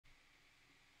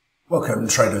Welcome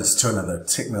traders to another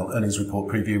Tickmill earnings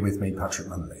report preview with me, Patrick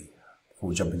Munley. Before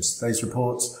we jump into today's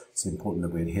report, it's important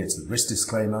that we adhere to the risk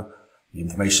disclaimer. The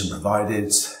information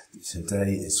provided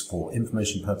today is for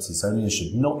information purposes only and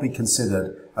should not be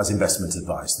considered as investment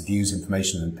advice. The views,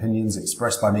 information and opinions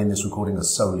expressed by me in this recording are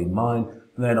solely mine,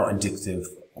 and they're not indicative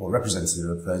or representative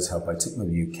of those held by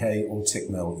Tickmill UK or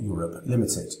Tickmill Europe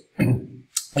Limited.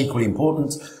 Equally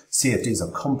important, CFDs are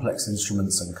complex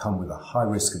instruments and come with a high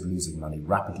risk of losing money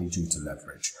rapidly due to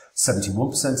leverage.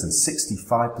 71% and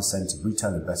 65% of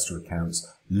retail investor accounts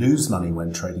lose money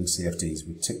when trading CFDs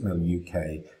with Tickmill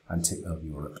UK and Tickmill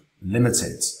Europe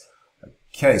Limited.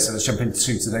 Okay, so let's jump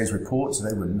into today's report.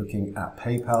 Today we're looking at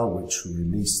PayPal, which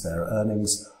released their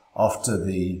earnings after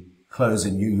the close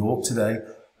in New York today.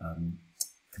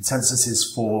 Consensus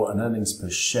is for an earnings per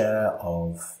share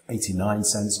of 89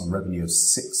 cents on revenue of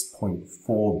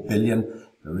 6.4 billion.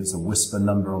 There is a whisper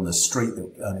number on the street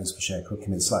that earnings per share could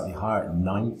come in slightly higher at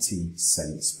 90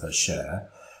 cents per share.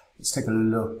 Let's take a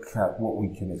look at what we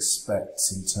can expect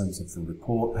in terms of the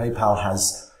report. PayPal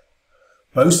has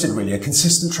boasted really a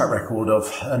consistent track record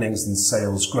of earnings and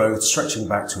sales growth stretching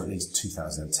back to at least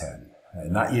 2010.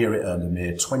 In that year, it earned a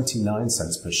mere 29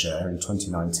 cents per share. In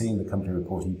 2019, the company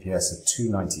reported EPS of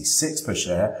 2.96 per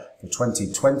share. For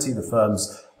 2020, the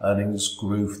firm's earnings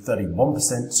grew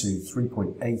 31% to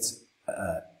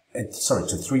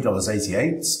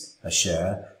 $3.88 a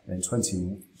share. In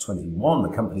 2021,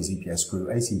 the company's EPS grew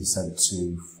 18%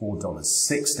 to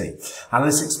 $4.60.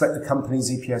 Analysts expect the company's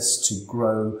EPS to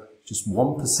grow just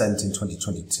 1% in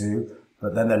 2022.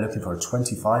 But then they're looking for a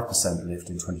 25% lift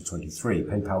in 2023.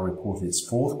 PayPal reported its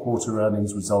fourth quarter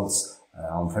earnings results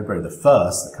on February the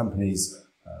 1st. The company's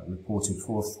reported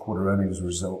fourth quarter earnings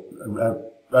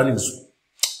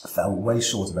fell way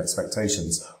short of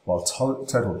expectations, while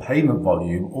total payment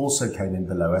volume also came in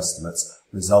below estimates,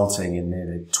 resulting in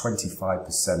nearly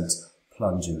 25%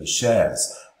 plunge in the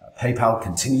shares. PayPal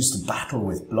continues to battle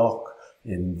with Block.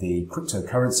 In the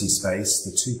cryptocurrency space,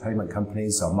 the two payment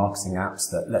companies are marketing apps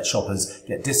that let shoppers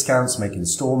get discounts, make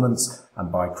installments,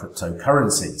 and buy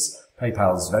cryptocurrencies.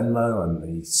 PayPal's Venmo and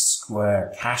the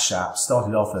Square Cash app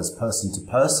started off as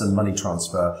person-to-person money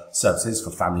transfer services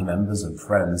for family members and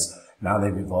friends. Now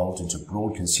they've evolved into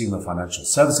broad consumer financial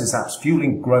services apps,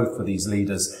 fueling growth for these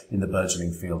leaders in the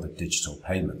burgeoning field of digital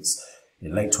payments.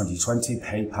 In late 2020,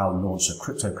 PayPal launched a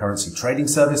cryptocurrency trading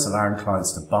service allowing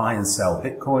clients to buy and sell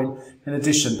Bitcoin. In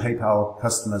addition, PayPal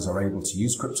customers are able to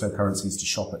use cryptocurrencies to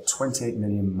shop at 28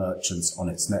 million merchants on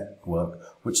its network,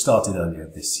 which started earlier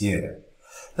this year.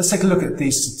 Let's take a look at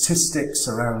the statistics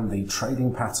around the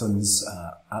trading patterns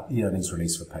at the earnings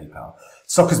release for PayPal.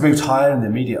 Stock has moved higher in the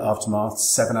immediate aftermath,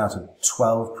 7 out of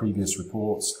 12 previous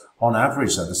reports. On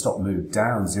average, though, the stock moved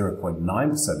down 0.9%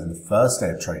 in the first day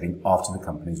of trading after the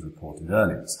company's reported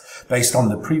earnings. Based on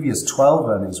the previous 12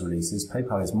 earnings releases,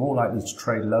 PayPal is more likely to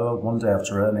trade lower one day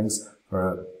after earnings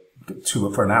for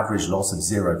an average loss of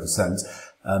 0%.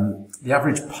 The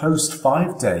average post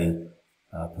 5-day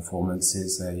performance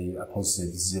is a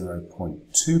positive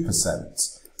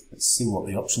 0.2%. Let's see what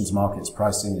the options market's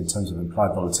pricing in terms of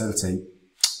implied volatility.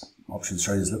 Options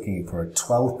traders looking for a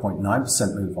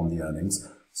 12.9% move on the earnings.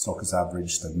 Stock has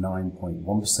averaged a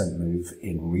 9.1% move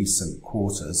in recent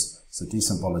quarters, so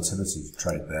decent volatility to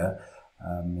trade there.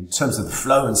 In terms of the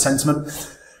flow and sentiment,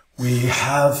 we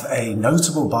have a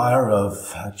notable buyer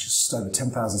of just over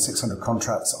 10,600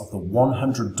 contracts of the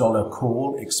 $100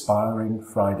 call expiring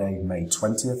Friday, May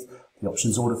 20th. The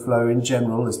options order flow in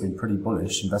general has been pretty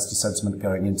bullish. Investor sentiment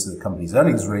going into the company's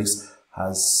earnings release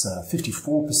has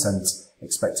 54%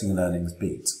 expecting an earnings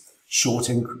beat. Short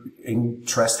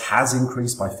interest has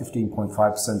increased by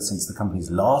 15.5% since the company's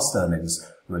last earnings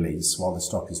release, while the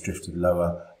stock has drifted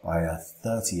lower by a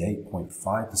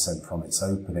 38.5% from its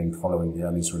opening following the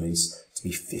earnings release to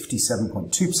be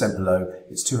 57.2% below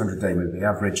its 200-day moving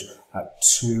average at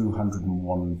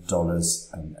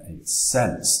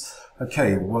 $201.08.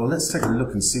 Okay, well, let's take a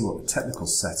look and see what the technical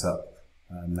setup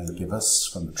may give us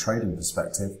from the trading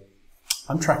perspective.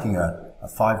 I'm tracking a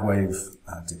 5-wave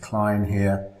decline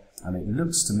here. And it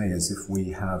looks to me as if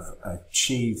we have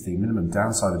achieved the minimum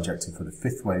downside objective for the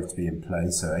 5th wave to be in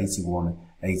place, so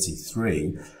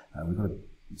 81.83. We've got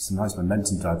some nice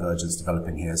momentum divergence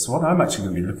developing here. So what I'm actually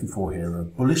going to be looking for here are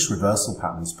bullish reversal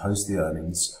patterns post the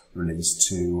earnings release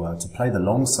to play the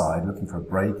long side, looking for a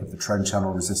break of the trend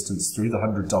channel resistance through the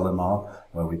 $100 mark,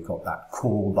 where we've got that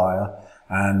call buyer,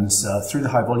 and through the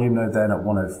high volume node then at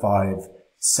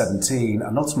 105.17.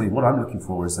 And ultimately what I'm looking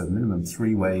for is a minimum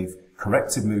 3-wave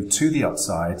corrective move to the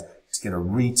upside to get a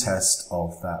retest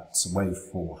of that wave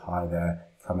 4 high there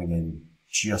coming in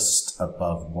just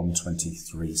above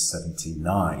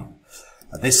 123.79.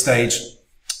 At this stage,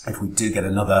 if we do get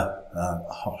another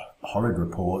horrid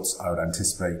report, I would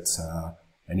anticipate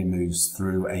any moves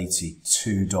through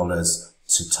 $82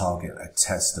 to target a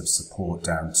test of support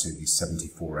down to the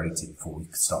 74.80 before we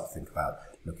start to think about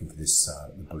looking for this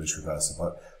the bullish reversal.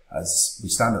 But as we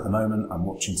stand at the moment, I'm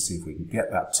watching to see if we can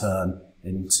get that turn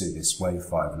into this wave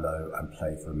 5 low and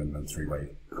play for a minimum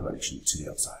 3-way correction to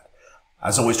the upside.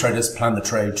 As always, traders, plan the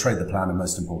trade the plan, and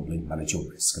most importantly, manage your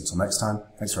risk. Until next time,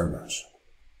 thanks very much.